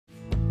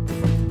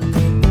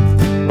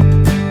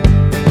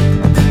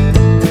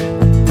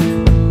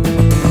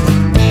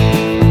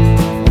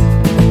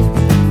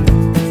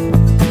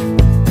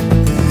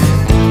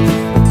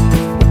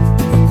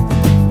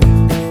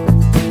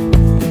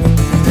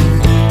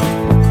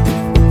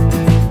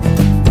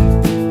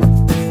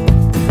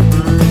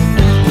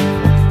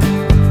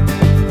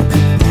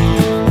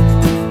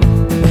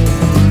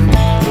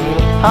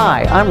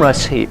I'm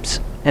Russ Heaps,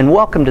 and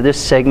welcome to this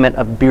segment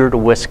of Beer to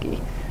Whiskey.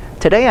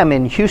 Today I'm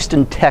in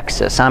Houston,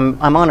 Texas. I'm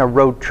on a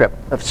road trip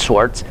of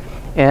sorts,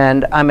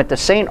 and I'm at the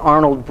Saint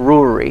Arnold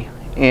Brewery,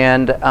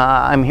 and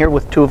I'm here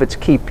with two of its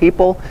key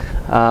people.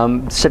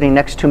 Sitting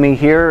next to me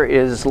here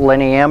is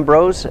Lenny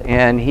Ambrose,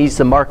 and he's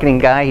the marketing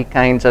guy. He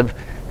kind of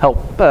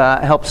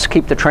helps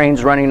keep the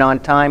trains running on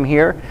time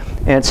here.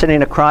 And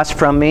sitting across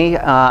from me,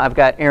 I've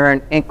got Aaron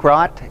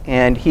Inkrot,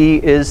 and he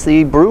is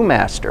the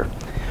brewmaster.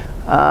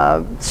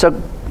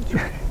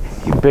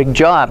 Big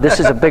job. This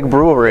is a big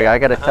brewery, I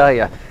got to tell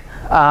you.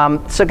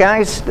 So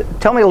guys,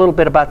 tell me a little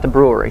bit about the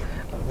brewery.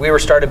 We were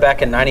started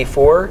back in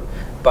 '94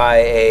 by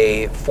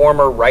a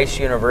former Rice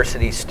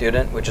University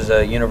student, which is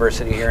a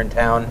university here in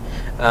town.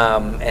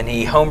 And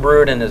he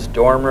homebrewed in his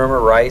dorm room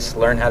at Rice,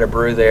 learned how to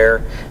brew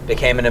there,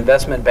 became an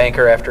investment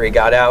banker after he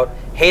got out,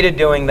 hated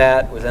doing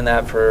that, was in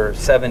that for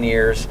 7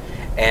 years,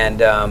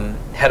 and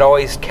had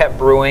always kept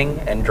brewing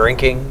and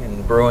drinking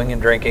and brewing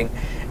and drinking.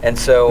 And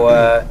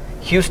so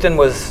Houston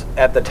was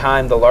at the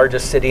time the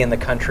largest city in the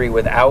country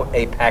without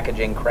a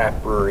packaging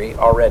craft brewery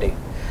already.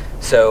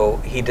 So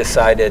he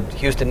decided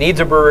Houston needs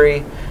a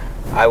brewery.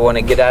 I want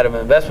to get out of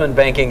investment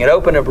banking and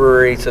open a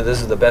brewery, so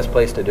this is the best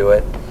place to do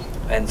it.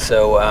 And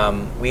so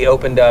we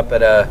opened up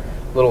at a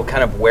little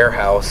kind of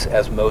warehouse,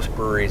 as most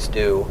breweries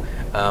do,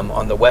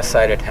 on the west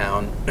side of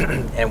town.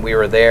 And we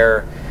were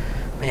there,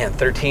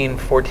 13,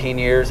 14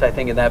 years, I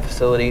think, in that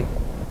facility.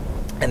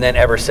 And then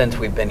ever since,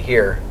 we've been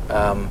here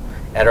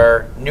at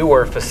our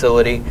newer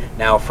facility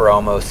now for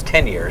almost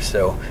 10 years,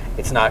 so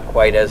it's not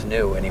quite as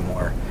new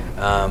anymore.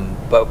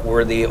 But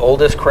we're the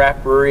oldest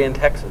craft brewery in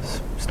Texas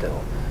still,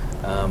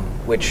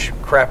 which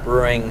craft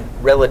brewing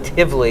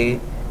relatively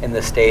in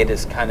the state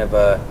is kind of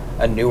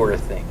a newer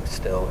thing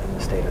still in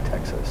the state of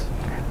Texas.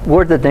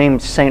 Where'd the name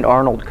Saint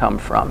Arnold come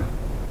from?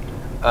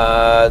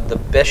 The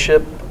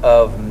Bishop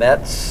of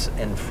Metz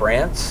in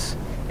France,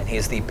 and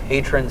he's the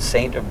patron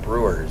saint of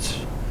brewers.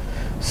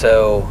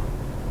 So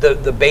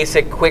the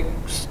basic quick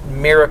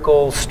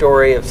miracle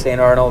story of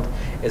Saint Arnold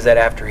is that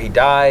after he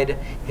died,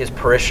 his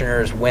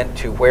parishioners went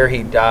to where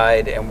he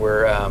died and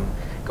were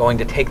going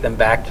to take them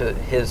back to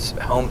his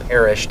home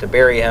parish to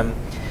bury him.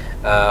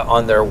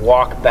 On their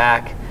walk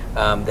back,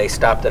 they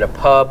stopped at a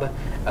pub.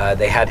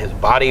 They had his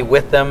body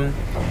with them.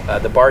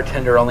 The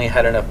bartender only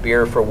had enough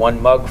beer for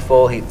one mug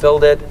full. He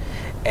filled it,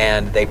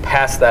 and they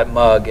passed that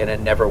mug, and it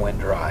never went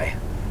dry.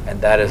 And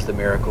that is the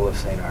miracle of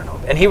Saint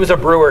Arnold. And he was a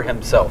brewer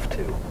himself,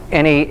 too.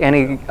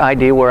 Any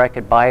idea where I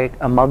could buy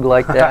a mug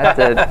like that?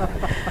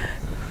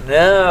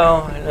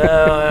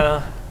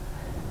 No.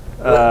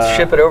 Let's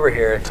ship it over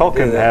here.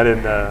 Tolkien had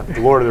in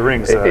The Lord of the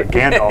Rings,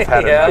 Gandalf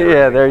had a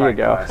Yeah, there you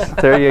go.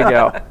 There you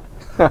go.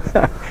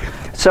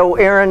 So,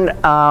 Aaron,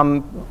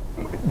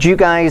 do you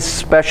guys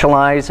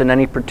specialize in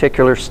any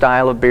particular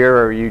style of beer,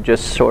 or are you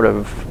just sort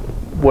of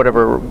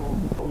whatever?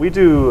 We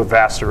do a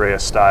vast array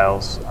of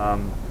styles,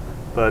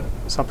 but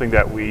something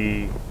that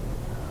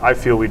I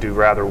feel we do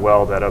rather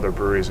well that other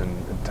breweries in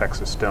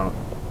Texas don't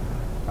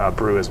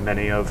brew as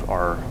many of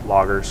are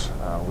lagers.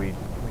 We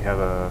have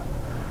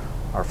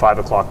our 5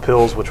 o'clock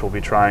pills, which we'll be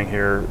trying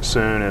here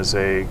soon, as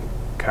a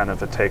kind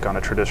of a take on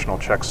a traditional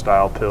Czech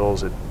style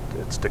pills.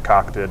 It's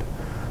decocted.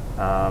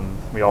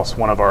 We also,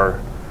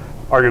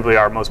 arguably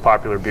our most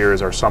popular beer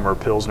is our Summer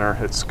Pilsner.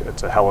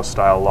 It's a Hella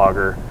style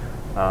lager.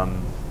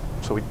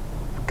 So we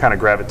kind of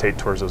gravitate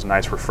towards those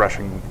nice,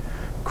 refreshing,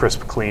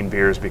 crisp, clean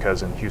beers,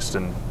 because in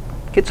Houston,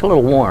 Gets a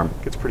little warm.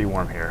 Gets pretty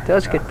warm here. It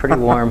does get pretty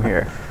warm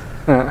here.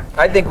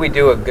 I think we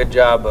do a good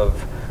job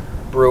of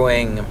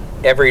brewing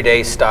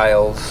everyday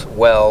styles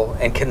well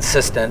and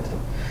consistent,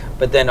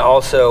 but then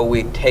also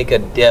we take a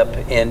dip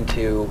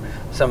into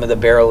some of the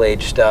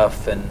barrel-aged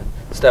stuff and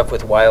stuff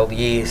with wild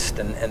yeast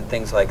and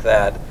things like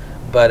that.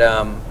 But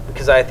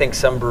because I think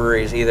some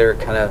breweries either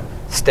kind of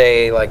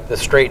stay like the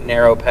straight and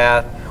narrow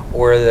path,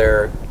 or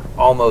they're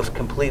almost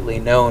completely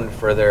known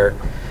for their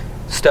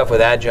stuff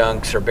with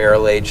adjuncts or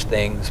barrel-aged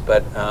things,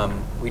 but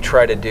we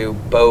try to do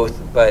both,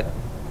 but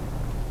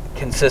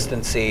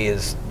consistency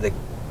is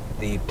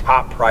the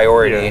top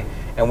priority, yeah.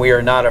 And we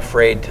are not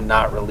afraid to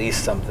not release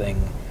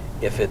something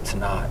if it's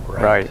not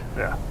right. Right,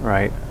 yeah.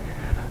 Right.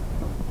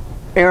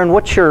 Aaron,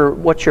 what's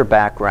your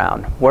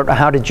background?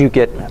 How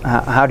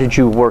did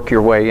you work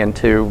your way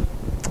into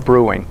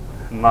brewing?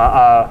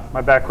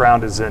 My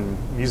background is in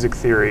music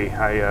theory.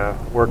 I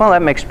worked. Well,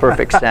 that makes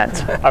perfect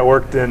sense. I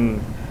worked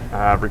in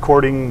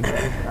recording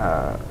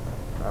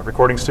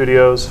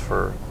studios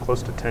for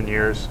close to 10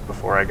 years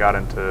before I got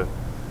into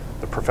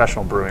the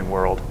professional brewing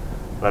world.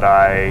 But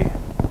I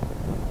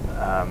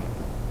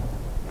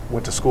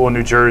went to school in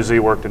New Jersey,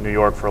 worked in New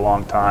York for a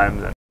long time,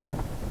 then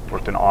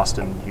worked in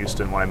Austin,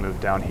 Houston when I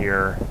moved down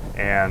here,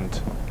 and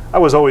I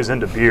was always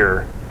into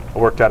beer. I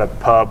worked at a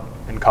pub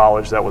in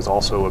college that was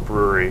also a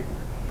brewery,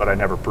 but I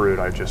never brewed.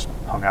 I just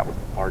hung out with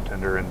the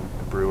bartender and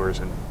the brewers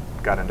and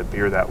got into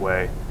beer that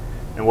way.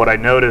 And what I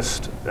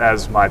noticed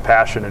as my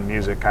passion in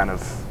music kind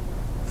of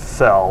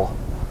fell,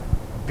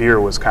 beer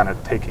was kind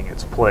of taking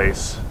its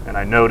place. And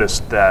I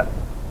noticed that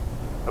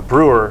a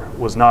brewer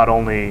was not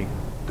only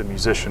the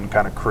musician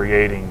kind of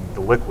creating the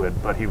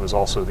liquid, but he was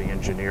also the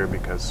engineer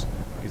because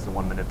he's the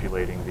one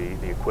manipulating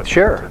the equipment.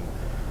 Sure. And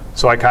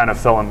so I kind of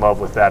fell in love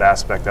with that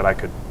aspect, that I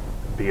could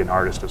be an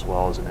artist as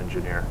well as an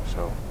engineer.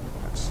 So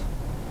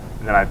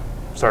and then I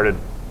started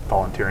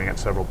volunteering at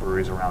several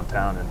breweries around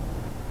town, and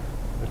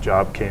the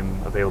job came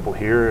available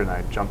here, and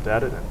I jumped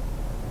at it.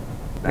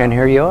 And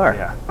here you are.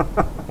 Yeah.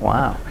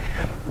 Wow.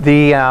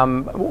 The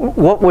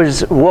what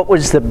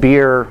was the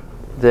beer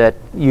that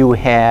you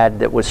had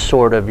that was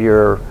sort of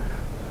your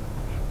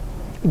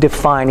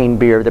defining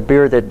beer? The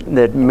beer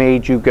that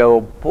made you go,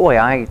 boy,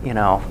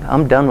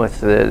 I'm done with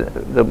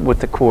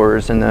the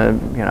Coors and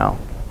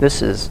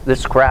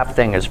this craft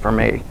thing is for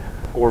me.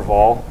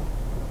 Orval.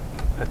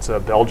 It's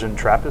a Belgian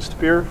Trappist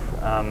beer,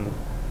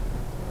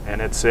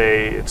 and it's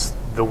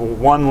the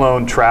one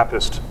lone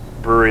Trappist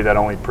brewery that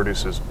only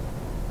produces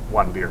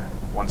one beer,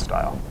 one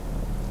style.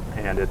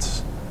 And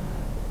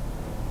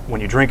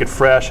when you drink it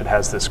fresh, it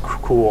has this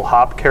cool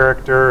hop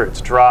character. It's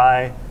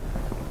dry,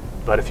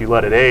 but if you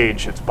let it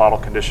age, it's bottle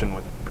conditioned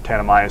with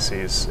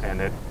Brettanomyces,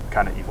 and it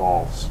kind of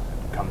evolves.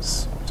 It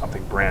becomes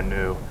something brand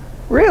new.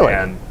 Really?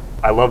 And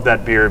I love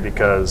that beer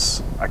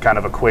because I kind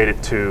of equate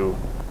it to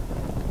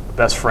the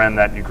best friend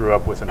that you grew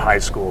up with in high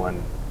school,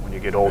 and when you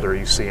get older,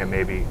 you see him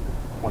maybe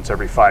once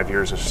every 5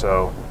 years or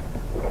so,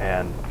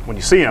 and when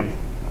you see him,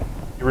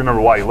 you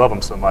remember why you love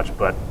him so much,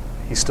 but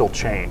he's still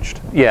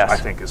changed. Yes. Which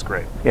I think is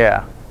great.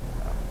 Yeah.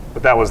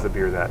 But that was the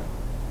beer that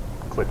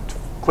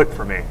clicked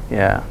for me.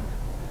 Yeah.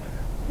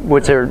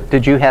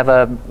 Did you have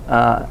an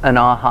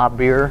AHA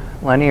beer,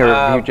 Lenny,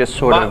 or you just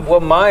sort of?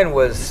 Well, mine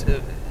was.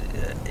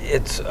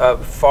 It's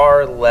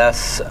far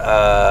less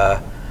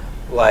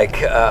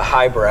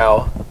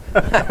highbrow.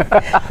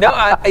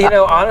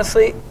 No,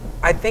 honestly,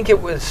 I think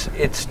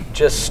it's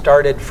just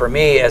started for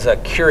me as a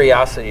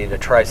curiosity to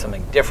try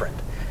something different.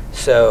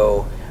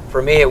 So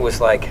for me, it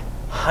was like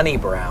honey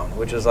brown,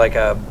 which is like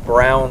a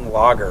brown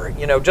lager,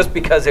 just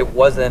because it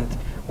wasn't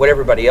what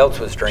everybody else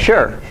was drinking.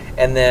 Sure.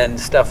 And then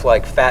stuff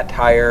like Fat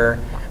Tire,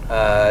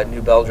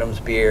 New Belgium's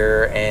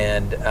beer,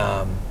 and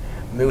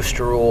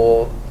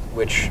Moosterol,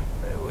 which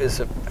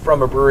is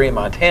from a brewery in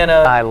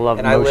Montana. I love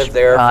and I lived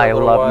there for a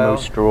little while. I love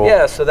Moosterol.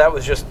 Yeah, so that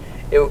was just,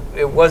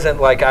 it wasn't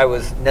like I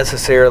was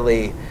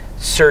necessarily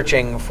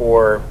searching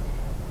for,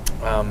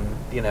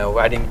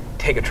 I didn't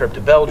take a trip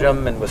to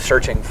Belgium and was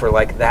searching for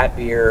like that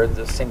beer,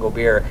 the single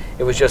beer.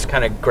 It was just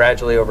kind of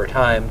gradually over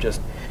time,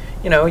 just,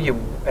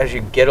 as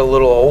you get a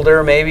little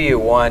older, maybe you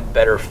want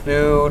better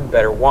food,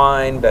 better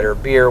wine, better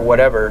beer,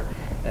 whatever.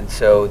 And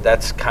so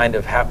that's kind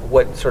of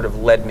what sort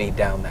of led me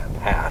down that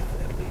path,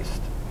 at least.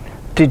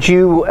 Did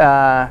you,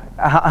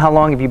 how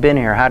long have you been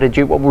here?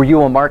 Were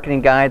you a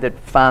marketing guy that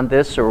found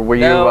this, or were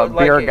you a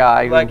beer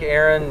guy like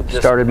Aaron,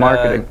 just started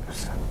marketing?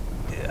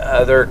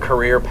 Other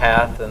career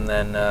path, and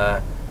then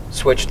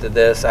switched to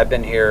this. I've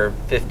been here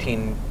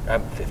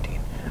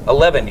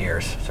 11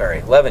 years.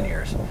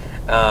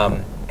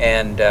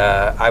 And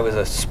I was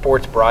a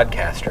sports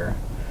broadcaster,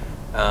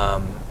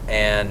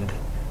 and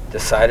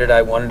decided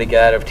I wanted to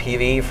get out of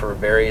TV for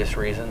various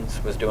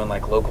reasons. Was doing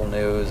like local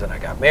news, and I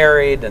got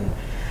married, and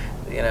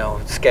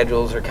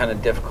schedules are kind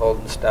of difficult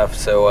and stuff.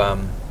 So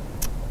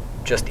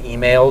just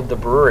emailed the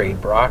brewery,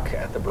 Brock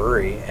at the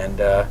brewery,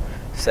 and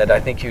said, I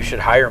think you should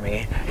hire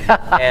me.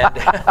 And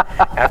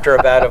after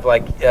about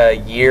a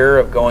year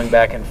of going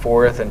back and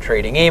forth and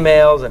trading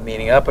emails and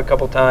meeting up a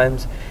couple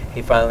times,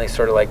 he finally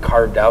sort of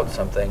carved out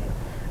something.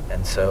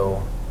 And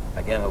so,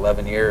 again,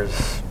 11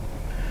 years,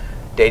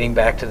 dating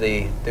back to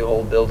the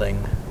old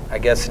building. I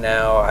guess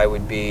now I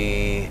would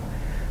be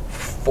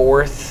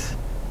fourth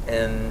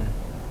in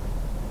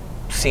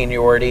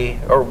seniority,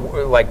 or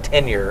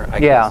tenure, I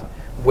guess,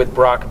 with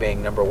Brock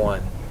being number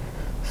one.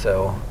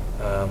 So,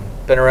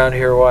 been around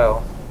here a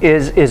while.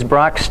 Is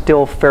Brock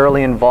still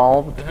fairly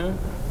involved?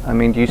 Mm-hmm. I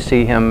mean, do you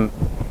see him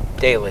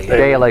daily?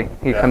 Daily.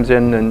 He comes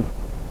in and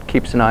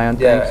keeps an eye on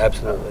things? Yeah,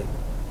 absolutely.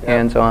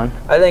 Hands on.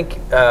 I think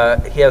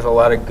he has a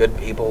lot of good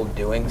people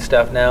doing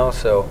stuff now,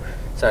 so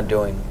it's not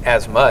doing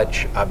as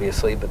much,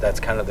 obviously, but that's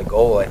kind of the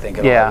goal, I think,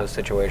 in all those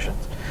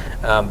situations.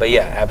 But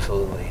yeah,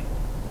 absolutely.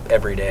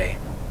 Every day.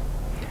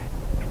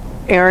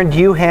 Aaron, do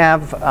you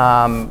have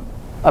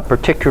a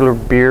particular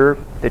beer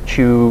that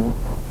you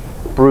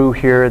brew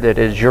here that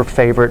is your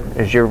favorite?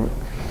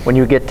 When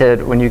you get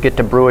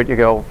to brew it, you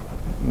go,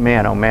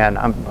 man, oh man,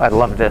 I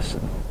love this.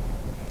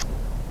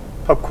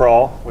 Pub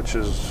Crawl, which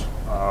is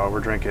we're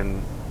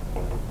drinking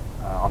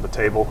on the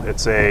table.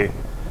 It's a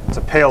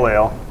pale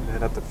ale.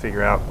 I'd have to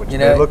figure out which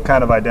they look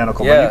kind of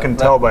identical, but you can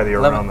tell by the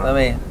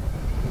aroma.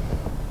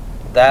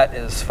 That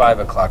is 5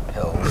 o'clock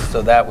pills,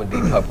 so that would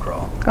be Pub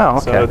Crawl. Oh,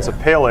 okay. So it's a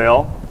pale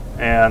ale,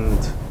 and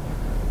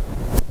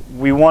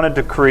we wanted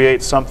to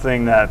create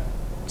something that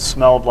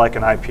smelled like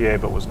an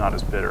IPA but was not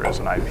as bitter as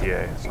an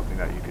IPA, something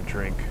that you could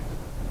drink.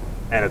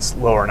 And it's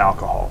lower in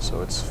alcohol,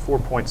 so it's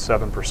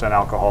 4.7%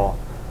 alcohol.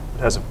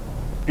 It has a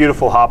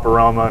beautiful hop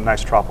aroma,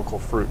 nice tropical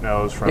fruit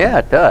nose from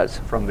it does.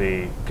 From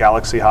the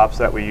Galaxy hops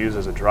that we use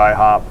as a dry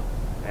hop.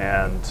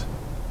 And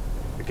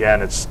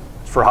again, it's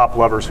for hop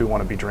lovers who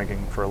want to be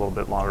drinking for a little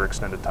bit longer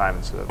extended time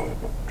instead of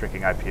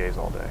drinking IPAs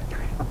all day.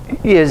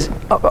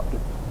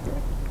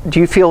 Do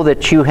you feel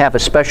that you have a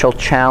special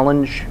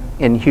challenge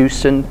in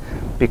Houston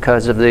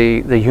because of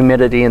the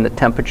humidity and the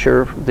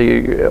temperature,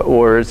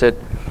 or is it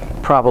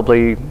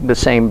probably the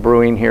same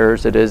brewing here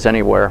as it is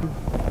anywhere?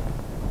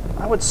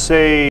 I would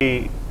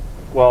say,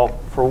 well,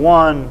 for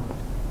one,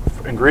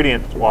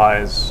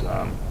 ingredient-wise,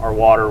 our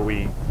water,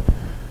 we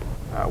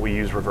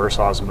use reverse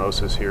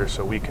osmosis here,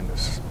 so we can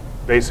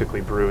basically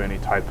brew any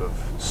type of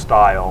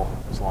style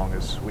as long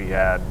as we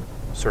add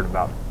a certain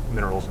amount of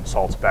minerals and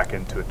salts back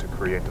into it to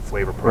create the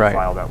flavor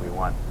profile that we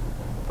want.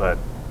 But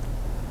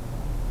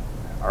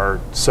our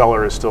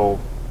cellar is still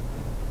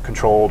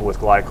controlled with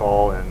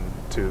glycol and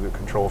to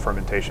control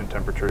fermentation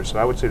temperatures. So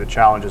I would say the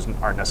challenges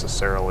aren't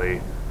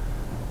necessarily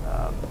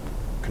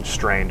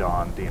constrained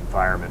on the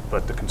environment,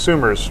 but the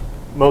consumers,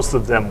 most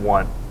of them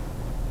want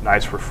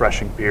nice,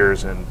 refreshing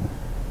beers. And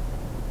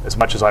as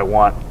much as I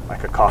want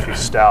like a coffee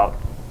stout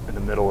in the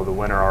middle of the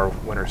winter, our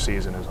winter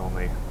season is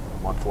only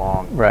a month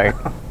long. Right,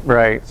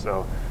 right.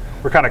 So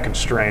we're kind of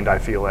constrained, I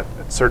feel, in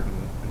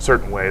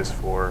certain ways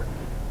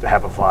to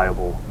have a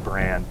viable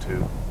brand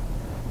to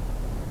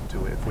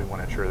if we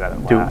want to ensure that it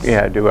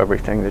lasts. Do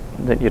everything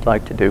that you'd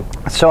like to do.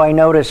 So I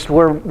noticed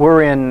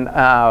we're in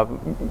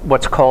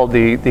what's called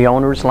the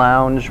owner's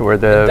lounge, or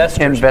the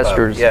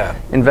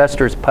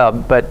investors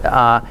pub. But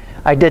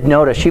I did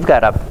notice you've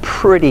got a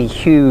pretty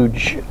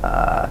huge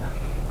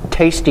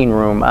tasting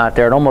room out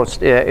there.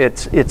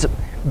 It's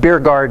beer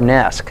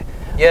garden-esque.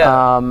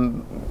 Yeah.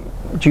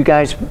 Do you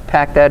guys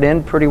pack that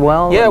in pretty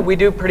well? Yeah, we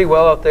do pretty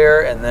well out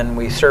there, and then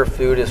we serve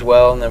food as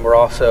well, and then we're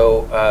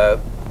also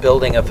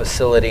building a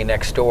facility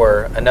next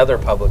door, another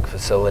public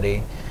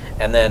facility,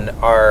 and then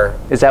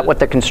Is that what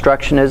the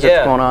construction is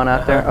that's going on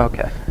out there?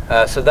 Okay.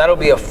 So that'll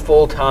be a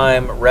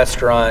full-time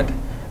restaurant,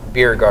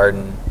 beer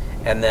garden,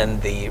 and then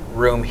the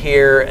room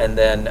here, and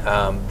then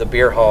the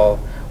beer hall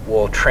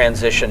will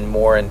transition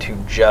more into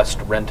just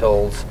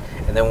rentals,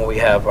 and then when we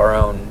have our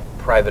own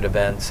private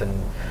events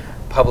and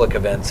public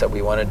events that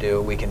we want to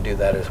do, we can do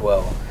that as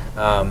well.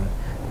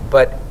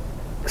 But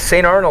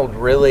Saint Arnold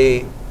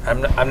really,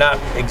 I'm not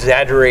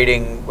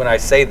exaggerating when I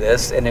say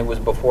this, and it was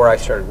before I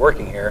started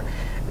working here,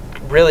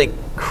 really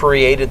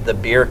created the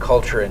beer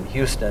culture in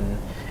Houston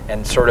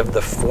and sort of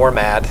the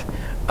format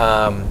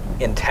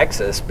in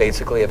Texas,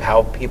 basically, of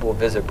how people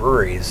visit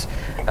breweries,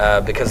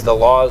 because the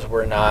laws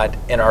were not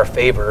in our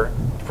favor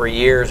for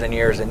years and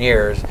years and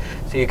years.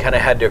 So you kind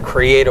of had to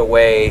create a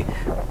way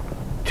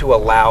to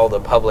allow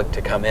the public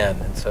to come in.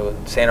 And so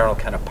Saint Arnold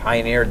kind of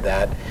pioneered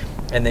that.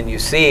 And then you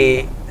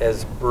see,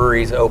 as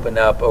breweries open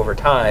up over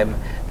time,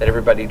 that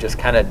everybody just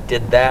kind of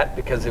did that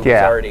because it was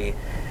already,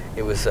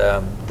 it was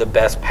the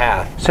best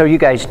path. So you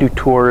guys do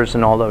tours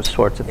and all those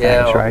sorts of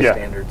things, right? Yeah,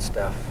 standard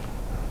stuff.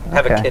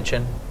 Have a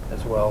kitchen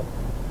as well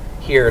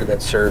here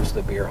that serves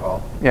the beer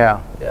hall.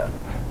 Yeah. Yeah.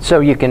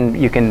 So you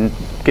can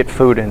get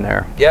food in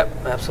there.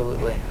 Yep,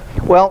 absolutely.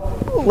 Well,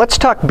 let's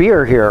talk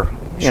beer here.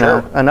 You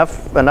know,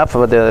 enough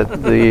of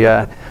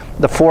the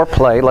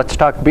foreplay. Let's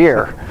talk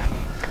beer.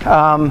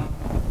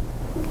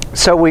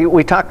 So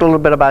we talked a little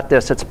bit about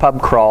this. It's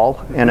pub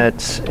crawl, and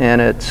it's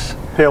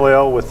pale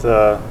ale with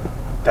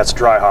that's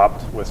dry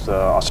hopped with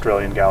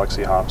Australian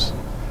Galaxy hops.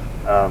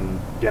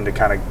 Again, to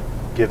kind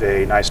of give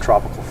a nice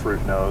tropical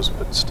fruit nose,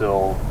 but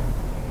still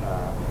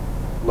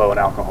low in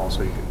alcohol,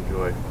 so you can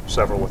enjoy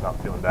several without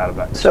feeling bad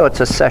about it. So it's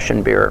a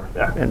session beer.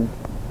 Yeah. And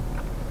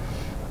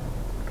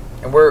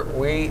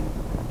we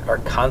are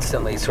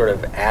constantly sort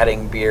of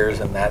adding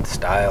beers in that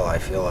style. I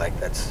feel like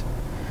that's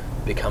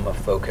become a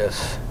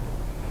focus.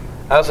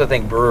 I also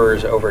think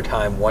brewers over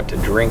time want to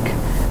drink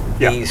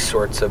these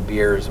sorts of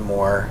beers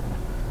more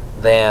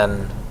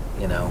than,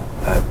 you know,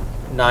 a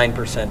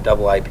 9%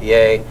 double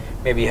IPA.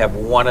 Maybe you have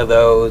one of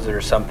those or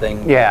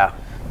something. Yeah.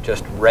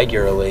 Just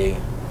regularly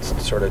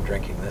sort of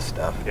drinking this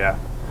stuff. Yeah.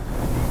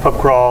 Pub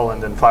crawl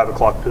and then 5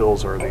 o'clock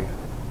pills are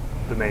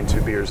the main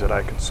two beers that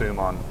I consume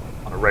on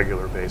a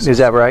regular basis. Is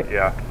that right?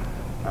 Yeah.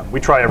 We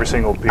try every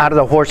single beer. Out of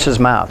the horse's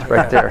mouth,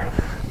 right there.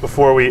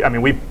 Before we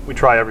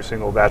try every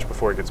single batch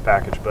before it gets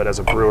packaged, but as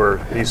a brewer,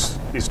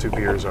 these two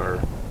beers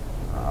are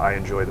I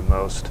enjoy the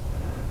most.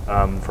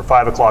 For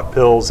 5 o'clock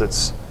pills,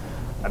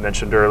 I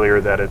mentioned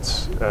earlier that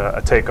it's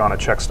a take on a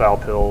Czech style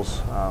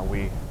pills.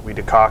 We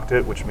decoct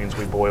it, which means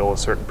we boil a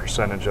certain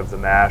percentage of the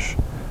mash.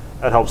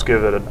 That helps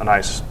give it a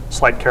nice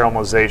slight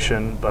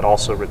caramelization, but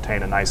also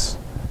retain a nice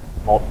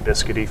malt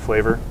biscuity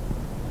flavor.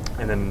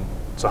 And then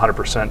it's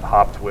 100%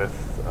 hopped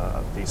with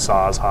the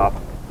Saaz hop.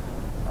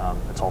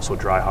 It's also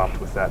dry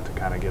hopped with that to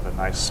kind of give a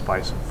nice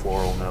spice and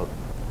floral note.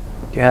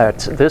 Yeah,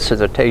 this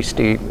is a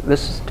tasty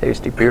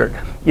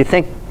beer. You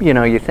think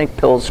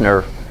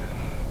Pilsner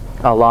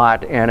a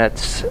lot, and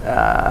it's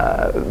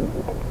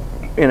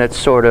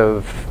sort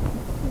of,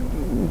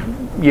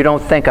 you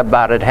don't think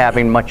about it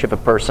having much of a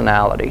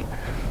personality,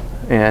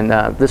 and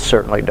this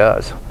certainly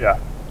does. Yeah.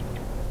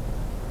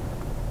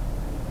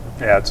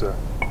 Yeah, it's a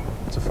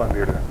fun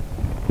beer to.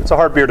 It's a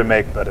hard beer to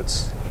make, but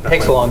it's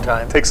Takes a long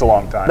time. Takes a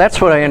long time. That's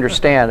what I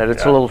understand, that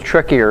it's a little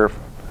trickier.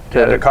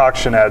 Yeah,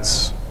 decoction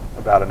adds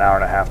about an hour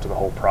and a half to the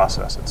whole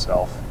process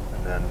itself.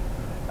 And then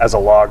as a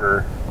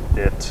lager,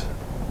 it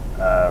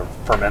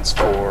ferments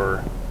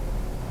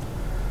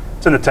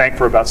it's in the tank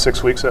for about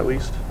 6 weeks at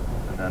least,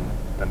 and then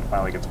it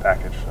finally gets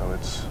packaged. So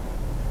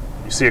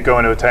you see it go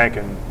into a tank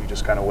and you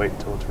just kind of wait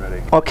until it's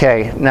ready.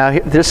 Okay, now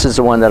this is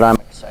the one that I'm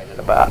excited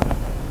about.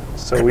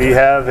 So we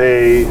have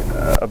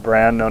a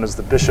brand known as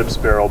the Bishop's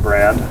Barrel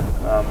brand.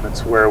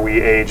 It's where we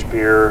age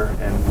beer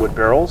in wood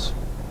barrels,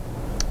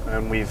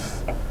 and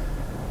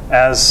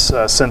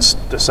since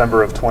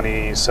December of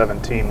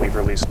 2017, we've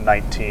released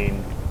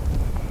 19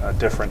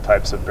 different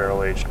types of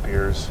barrel-aged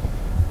beers.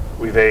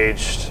 We've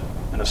aged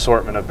an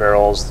assortment of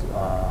barrels,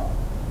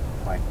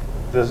 like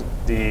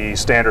the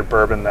standard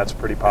bourbon that's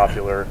pretty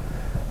popular.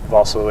 We've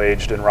also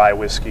aged in rye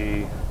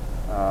whiskey,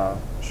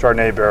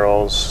 Chardonnay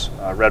barrels,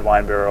 red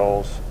wine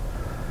barrels,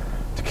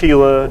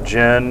 tequila,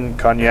 gin,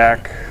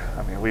 cognac.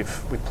 I mean, we've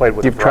played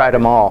with. You've tried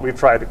them all. We've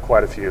tried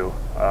quite a few.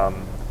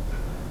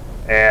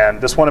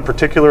 And this one in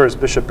particular is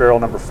Bishop Barrel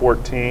number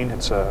 14.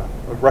 It's a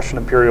Russian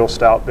Imperial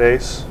Stout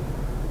base.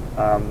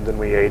 Then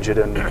we age it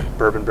in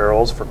bourbon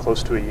barrels for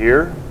close to a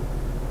year.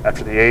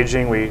 After the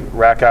aging, we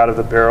rack out of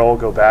the barrel,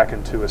 go back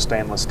into a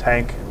stainless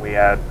tank, and we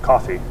add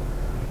coffee.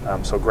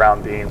 So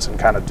ground beans, and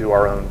kind of do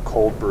our own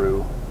cold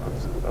brew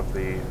of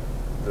the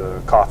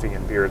coffee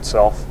and beer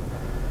itself.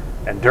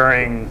 And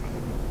during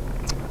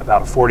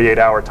about a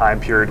 48-hour time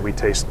period, we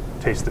taste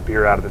the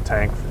beer out of the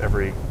tank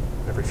every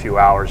few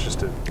hours, just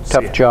to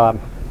Tough job.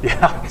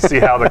 Yeah, see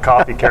how the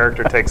coffee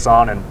character takes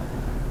on, and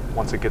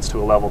once it gets to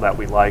a level that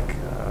we like,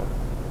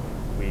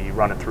 we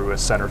run it through a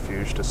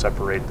centrifuge to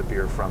separate the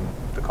beer from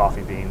the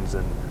coffee beans,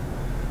 and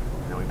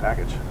then we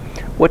package.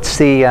 What's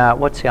the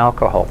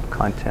alcohol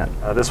content?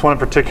 This one in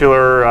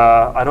particular,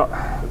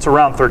 it's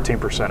around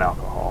 13%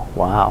 alcohol.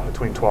 Wow.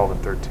 Between 12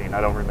 and 13.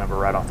 I don't remember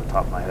right off the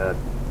top of my head.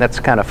 That's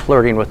kind of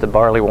flirting with the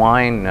barley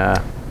wine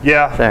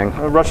thing.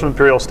 Russian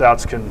Imperial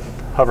Stouts can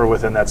hover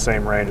within that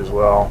same range as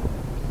well.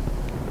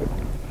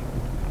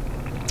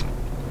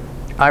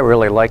 I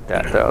really like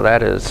that, though.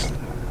 That is.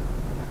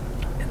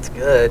 It's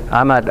good.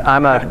 I'm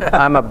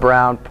a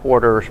brown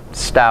porter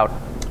stout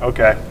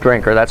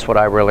drinker. That's what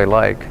I really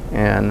like,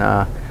 and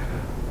I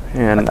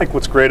think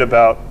what's great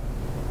about,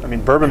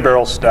 bourbon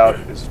barrel stout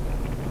is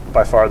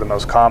by far the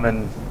most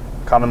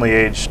commonly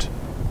aged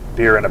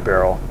beer in a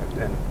barrel,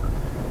 and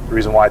the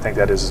reason why I think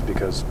that is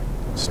because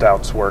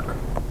stouts work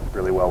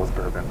really well with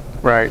bourbon.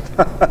 Right,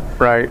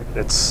 right.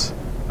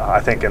 I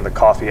think in the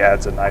coffee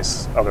adds a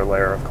nice other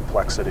layer of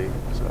complexity.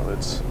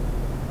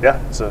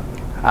 So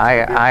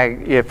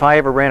if I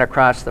ever ran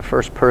across the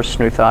first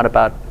person who thought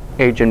about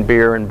aging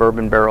beer in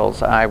bourbon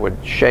barrels, I would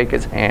shake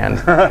his hand,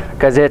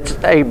 because it's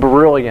a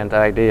brilliant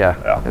idea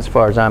as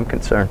far as I'm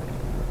concerned.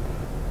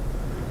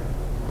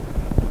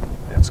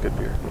 Yeah, it's good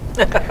beer.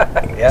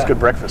 Yeah. It's good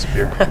breakfast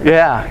beer.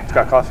 Yeah. It's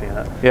got coffee in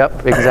it.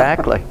 Yep,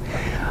 exactly.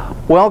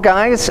 Well,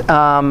 guys,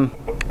 I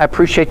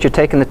appreciate you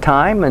taking the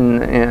time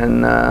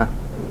and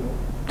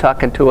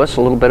talking to us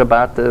a little bit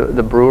about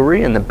the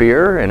brewery and the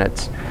beer, and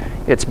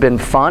it's been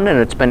fun and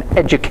it's been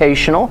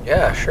educational.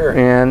 Yeah, sure.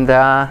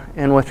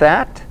 And with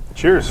that,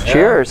 cheers. Yeah,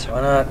 cheers.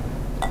 Why not?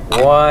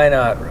 Why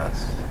not,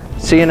 Russ?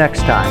 See you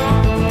next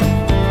time.